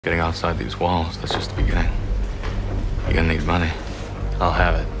Getting outside these walls, that's just the beginning. You're gonna need money. I'll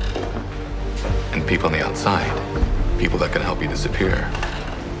have it. And people on the outside. People that can help you disappear.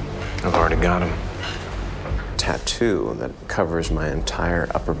 I've already got him. Tattoo that covers my entire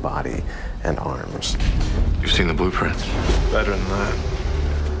upper body and arms. You've seen the blueprints. Better than that.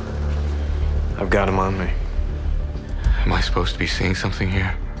 I've got him on me. Am I supposed to be seeing something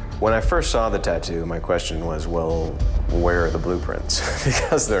here? When I first saw the tattoo, my question was, well, where are the blueprints?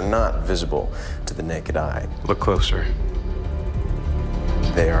 Because they're not visible to the naked eye. Look closer.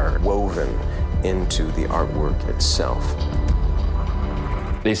 They are woven into the artwork itself.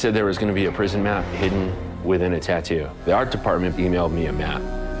 They said there was going to be a prison map hidden within a tattoo. The art department emailed me a map,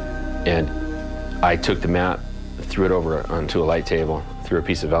 and I took the map, threw it over onto a light table, threw a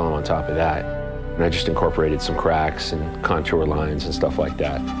piece of vellum on top of that, and I just incorporated some cracks and contour lines and stuff like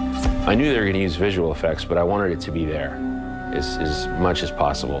that. I knew they were going to use visual effects, but I wanted it to be there as much as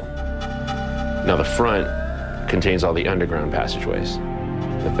possible. Now the front contains all the underground passageways.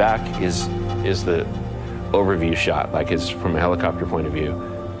 The back is the overview shot, like it's from a helicopter point of view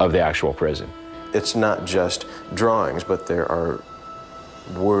of the actual prison. It's not just drawings, but there are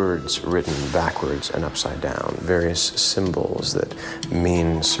words written backwards and upside down, various symbols that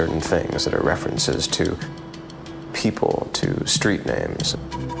mean certain things, that are references to people, to street names,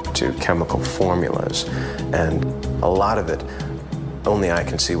 to chemical formulas, and a lot of it only I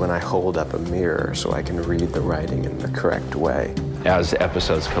can see when I hold up a mirror so I can read the writing in the correct way. As the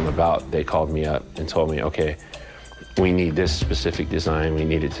episodes come about, they called me up and told me, okay, we need this specific design, we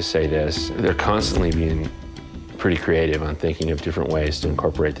need it to say this. They're constantly being pretty creative on thinking of different ways to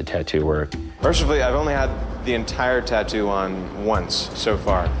incorporate the tattoo work. Mercifully, I've only had the entire tattoo on once so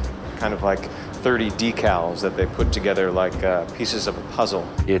far, kind of like 30 decals that they put together like pieces of a puzzle.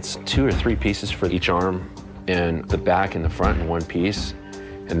 It's 2 or 3 pieces for each arm, and the back and the front in one piece,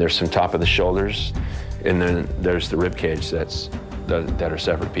 and there's some top of the shoulders, and then there's the rib cage that are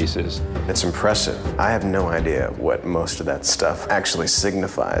separate pieces. It's impressive. I have no idea what most of that stuff actually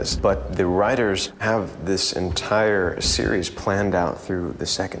signifies, but the writers have this entire series planned out through the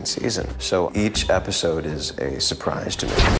second season. So each episode is a surprise to me.